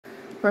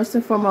First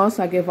and foremost,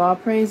 I give all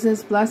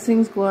praises,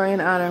 blessings, glory,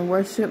 and honor and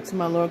worship to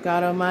my Lord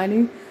God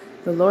Almighty,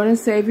 the Lord and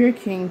Savior,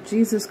 King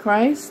Jesus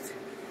Christ.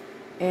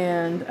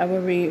 And I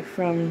will read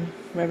from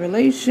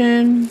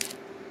Revelation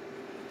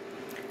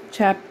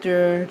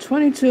chapter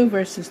 22,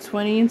 verses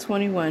 20 and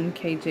 21,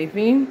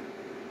 KJV.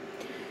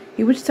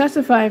 He which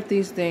testifieth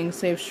these things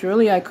saith,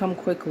 surely I come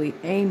quickly.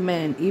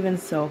 Amen. Even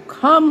so.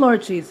 Come,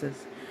 Lord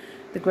Jesus.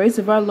 The grace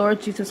of our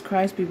Lord Jesus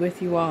Christ be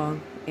with you all.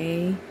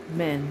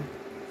 Amen.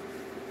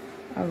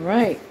 All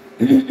right.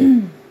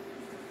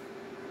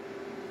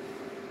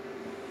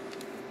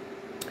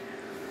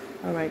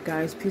 All right,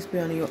 guys. Peace be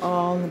unto you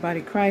all in the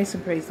body of Christ,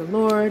 and praise the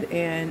Lord.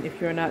 And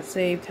if you're not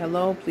saved,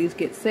 hello, please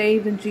get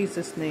saved in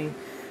Jesus' name.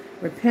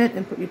 Repent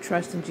and put your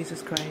trust in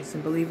Jesus Christ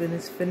and believe in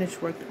his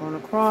finished work on the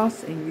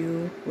cross, and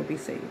you will be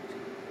saved.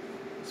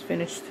 It's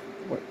finished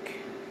work.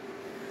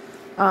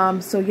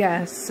 So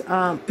yes.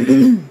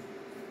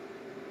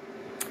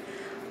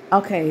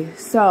 Okay,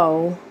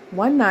 so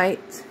one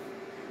night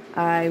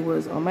I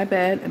was on my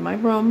bed in my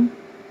room.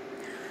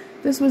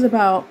 This was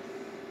about,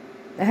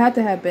 it had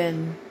to have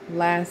been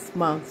last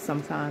month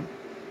sometime,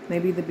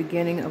 maybe the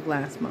beginning of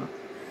last month,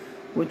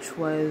 which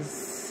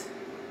was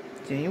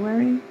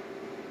January.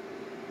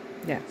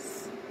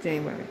 Yes,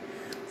 January.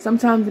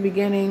 Sometime the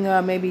beginning,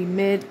 maybe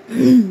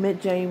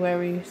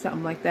mid-January,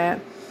 something like that.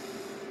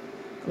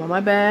 I'm on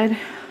my bed.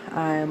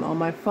 I'm on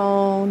my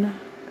phone,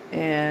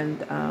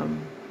 and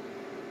I'm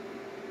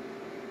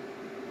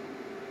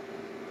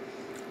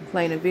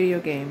playing a video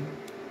game,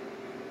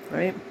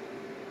 right?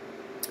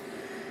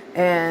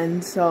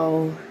 And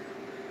so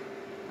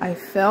I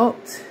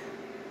felt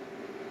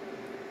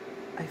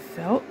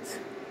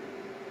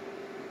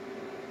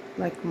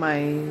like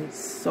my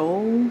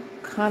soul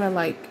kind of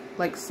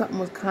like something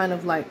was kind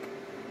of like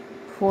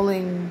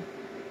pulling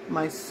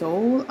my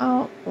soul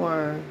out,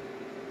 or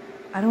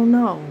I don't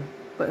know,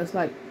 but it's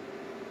like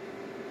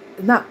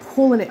not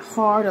pulling it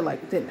hard, or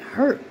like it didn't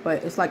hurt,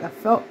 but it's like I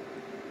felt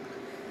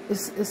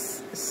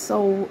it's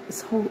so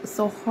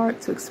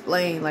hard to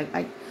explain. Like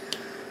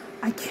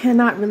I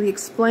cannot really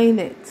explain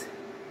it.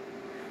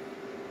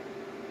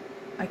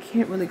 I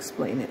can't really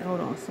explain it. Hold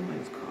on,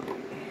 somebody's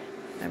calling me.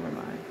 Never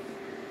mind.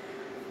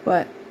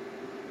 But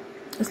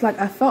it's like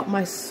I felt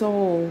my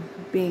soul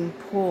being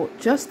pulled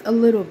just a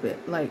little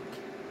bit. Like,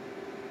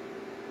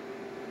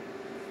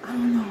 I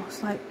don't know.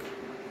 It's like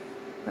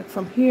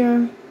from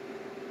here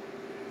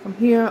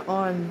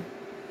on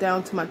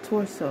down to my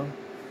torso.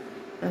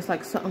 And it's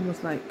like something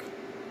was like,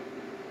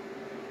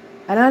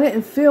 and I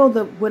didn't feel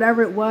the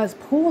whatever it was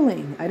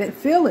pulling. I didn't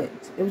feel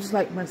it. It was just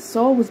like my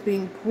soul was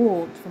being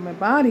pulled from my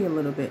body a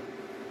little bit.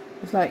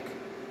 It's like,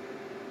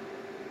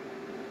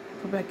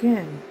 go back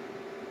in.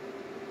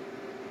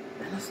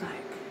 And it's like,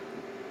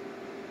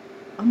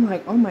 I'm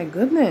like, oh my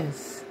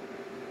goodness.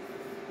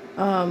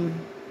 That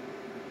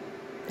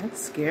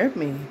scared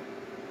me.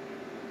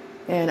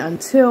 And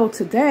until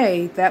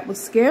today, that was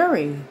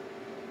scary.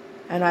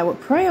 And I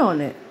would pray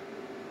on it.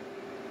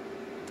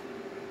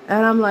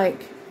 And I'm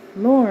like,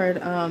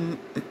 Lord,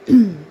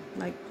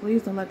 like,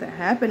 please don't let that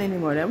happen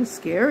anymore. That was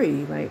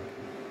scary. Like,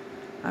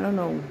 I don't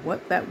know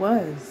what that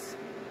was.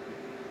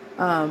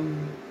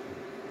 And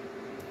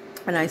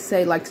I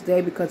say like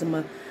today because I'm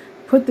going to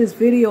put this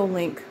video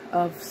link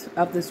of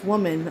this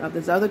woman, of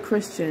this other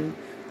Christian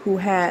who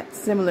had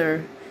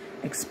similar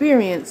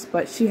experience,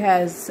 but she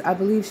has, I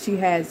believe she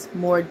has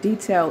more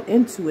detail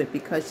into it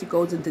because she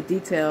goes into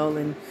detail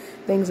and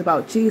things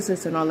about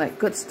Jesus and all that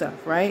good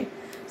stuff, right?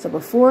 So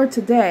before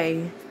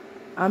today,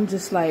 I'm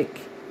just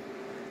like,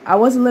 I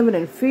wasn't living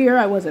in fear.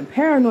 I wasn't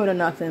paranoid or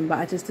nothing, but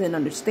I just didn't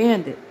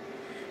understand it.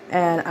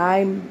 And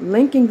I'm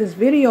linking this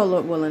video,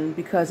 Lord willing,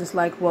 because it's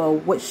like, well,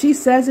 what she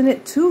says in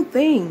it, two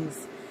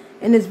things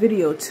in this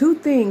video, two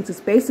things is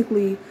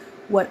basically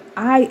what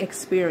I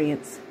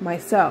experienced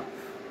myself.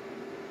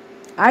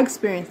 I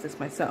experienced this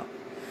myself.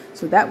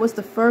 So that was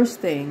the first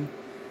thing.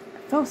 I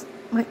felt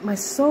my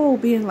soul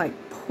being like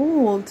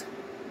pulled,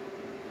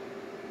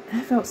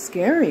 and I felt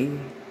scary.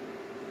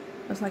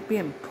 It was like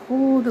being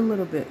pulled a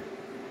little bit.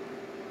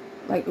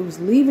 Like it was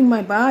leaving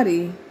my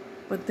body,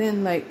 but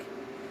then like,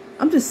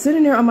 I'm just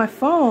sitting there on my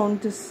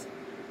phone, just,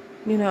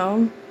 you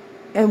know,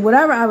 and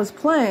whatever I was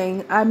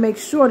playing, I make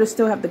sure to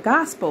still have the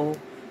gospel.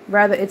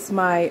 Rather, it's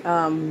my,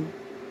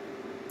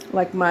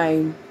 like my,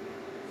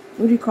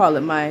 what do you call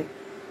it? My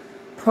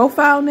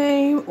profile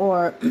name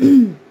or,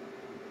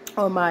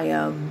 or my,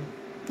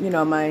 you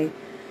know, my,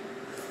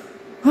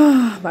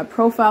 my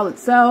profile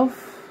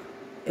itself.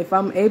 If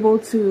I'm able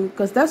to,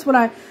 because that's what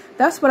I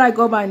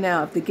go by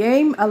now. If the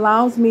game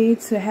allows me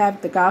to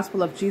have the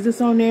gospel of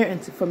Jesus on there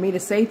and for me to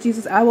say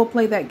Jesus, I will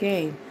play that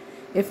game.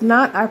 If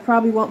not, I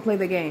probably won't play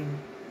the game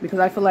because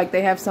I feel like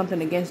they have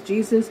something against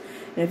Jesus.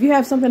 And if you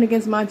have something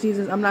against my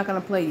Jesus, I'm not going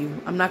to play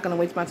you. I'm not going to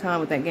waste my time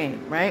with that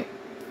game, right?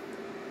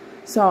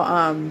 So,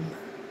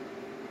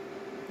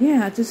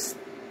 yeah, I just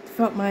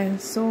felt my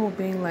soul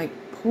being like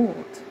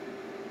pulled.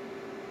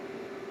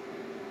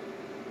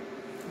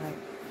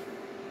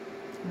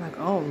 I'm like,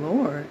 oh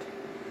Lord.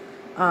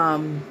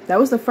 That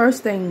was the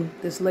first thing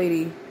this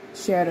lady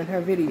shared in her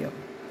video.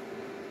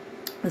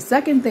 The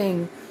second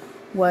thing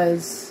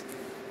was,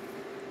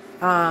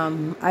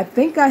 I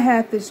think I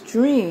had this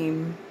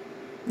dream.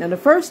 Now, the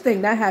first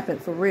thing that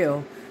happened for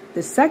real.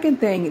 The second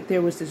thing,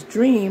 there was this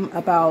dream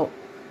about,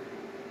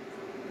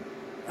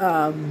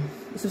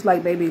 this was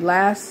like maybe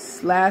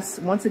last month,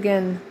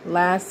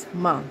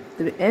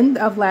 the end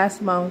of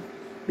last month,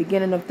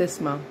 beginning of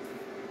this month.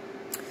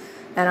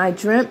 And I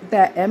dreamt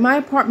that in my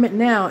apartment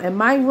now, in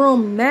my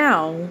room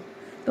now,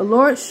 the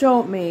Lord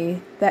showed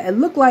me that it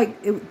looked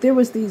like there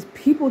was these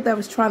people that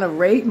was trying to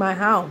raid my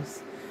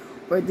house.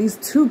 Or these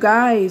two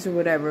guys or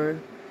whatever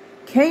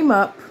came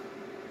up,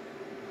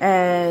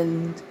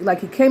 and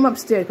like he came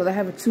upstairs, because I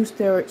have a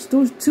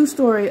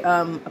two-story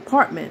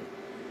apartment.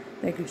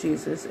 Thank you,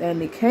 Jesus. And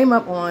they came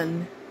up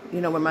on,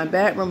 where my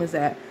bedroom is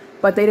at,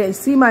 but they didn't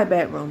see my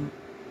bedroom.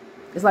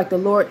 It's like the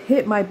Lord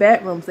hit my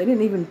bedrooms. They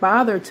didn't even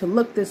bother to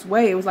look this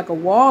way. It was like a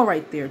wall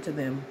right there to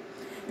them.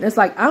 And it's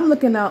like I'm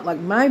looking out, like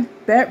my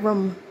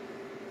bedroom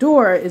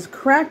door is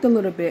cracked a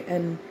little bit,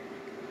 and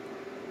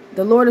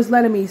the Lord is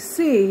letting me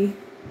see,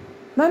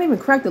 not even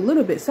cracked a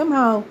little bit.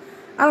 Somehow,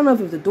 I don't know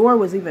if the door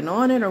was even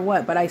on it or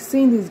what, but I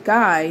seen these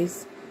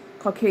guys,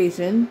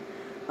 Caucasian,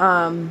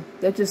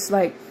 they're just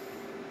like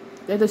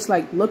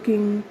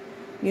looking,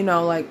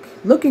 like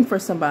looking for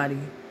somebody.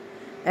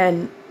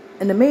 And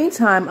in the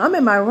meantime, I'm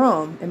in my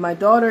room, and my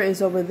daughter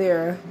is over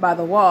there by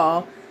the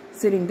wall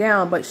sitting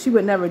down, but she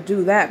would never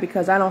do that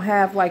because I don't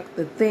have like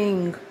the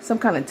thing, some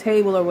kind of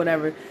table or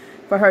whatever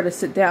for her to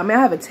sit down. I mean,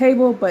 I have a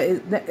table, but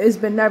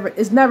it's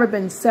never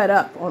been set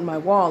up on my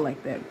wall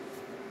like that.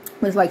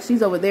 It's like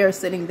she's over there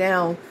sitting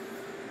down,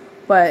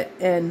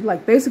 and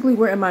like basically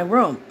we're in my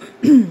room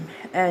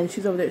and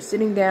she's over there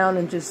sitting down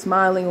and just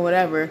smiling or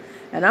whatever.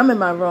 And I'm in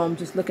my room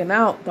just looking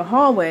out the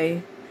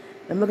hallway.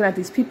 I'm looking at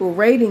these people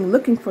raiding,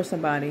 looking for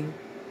somebody.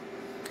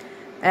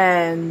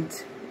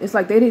 And it's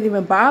like they didn't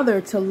even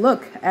bother to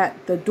look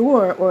at the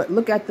door or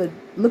look at the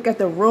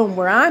room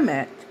where I'm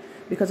at,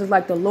 because it's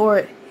like the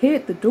Lord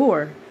hid the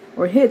door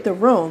or hid the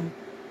room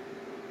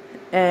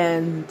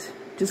and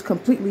just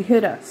completely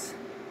hid us,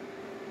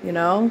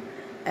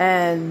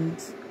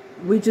 and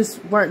we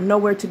just weren't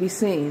nowhere to be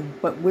seen,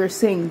 but we're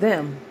seeing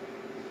them.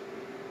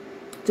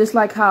 Just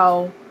like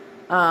how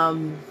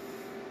the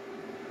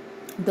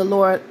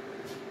Lord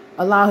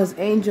allow his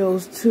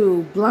angels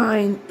to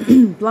blind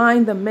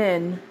the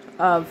men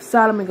of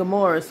Sodom and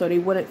Gomorrah so they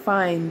wouldn't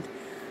find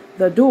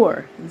the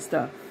door and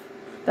stuff.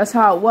 That's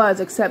how it was,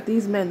 except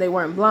these men, they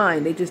weren't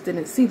blind. They just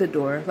didn't see the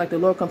door. Like the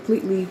Lord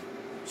completely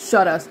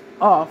shut us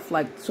off,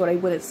 like so they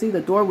wouldn't see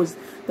the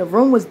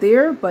room was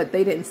there, but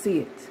they didn't see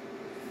it.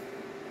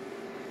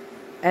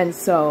 And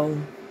so,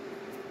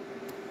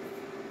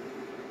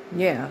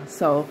 yeah,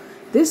 so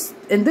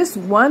in this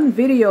one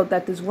video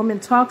that this woman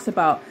talks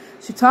about,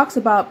 she talks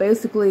about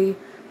basically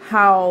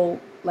how,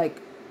 like,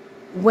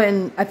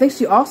 when, I think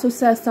she also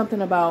says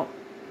something about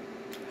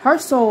her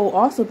soul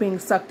also being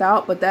sucked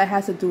out, but that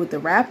has to do with the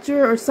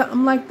rapture or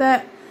something like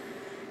that.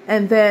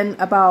 And then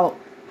about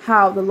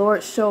how the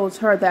Lord shows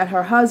her that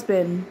her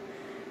husband's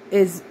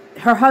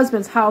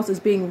house is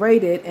being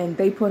raided, and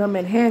they put him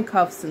in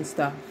handcuffs and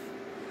stuff.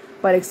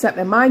 But except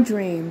in my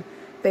dream,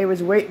 they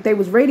was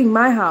raiding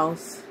my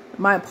house,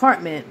 my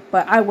apartment,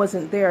 but I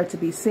wasn't there to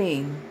be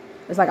seen.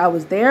 It's like I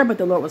was there, but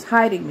the Lord was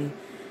hiding me.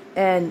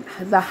 And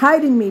the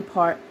hiding me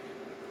part,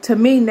 to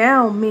me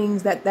now,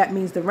 means that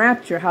means the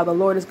rapture, how the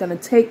Lord is going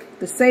to take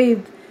the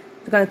saved,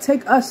 going to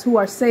take us who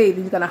are saved,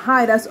 and he's going to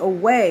hide us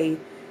away,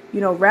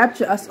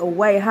 rapture us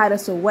away, hide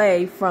us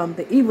away from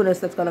the evilness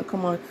that's going to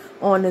come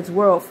on this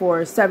world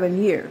for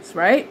 7 years,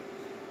 right?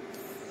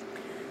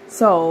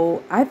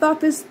 So I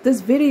thought this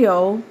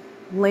video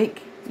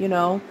link,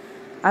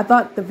 I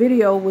thought the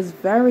video was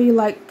very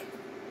like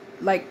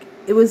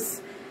it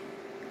was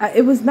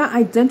not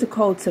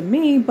identical to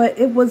me, but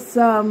it was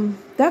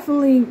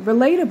definitely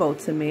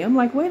relatable to me. I'm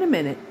like, wait a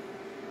minute,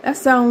 that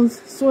sounds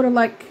sort of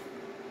like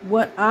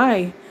what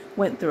I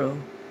went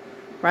through,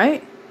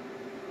 right?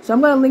 So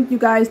I'm going to link you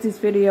guys this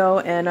video,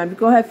 and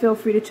go ahead, feel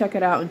free to check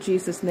it out in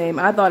Jesus' name.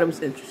 I thought it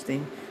was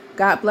interesting.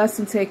 God bless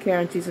and take care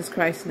in Jesus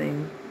Christ's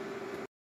name.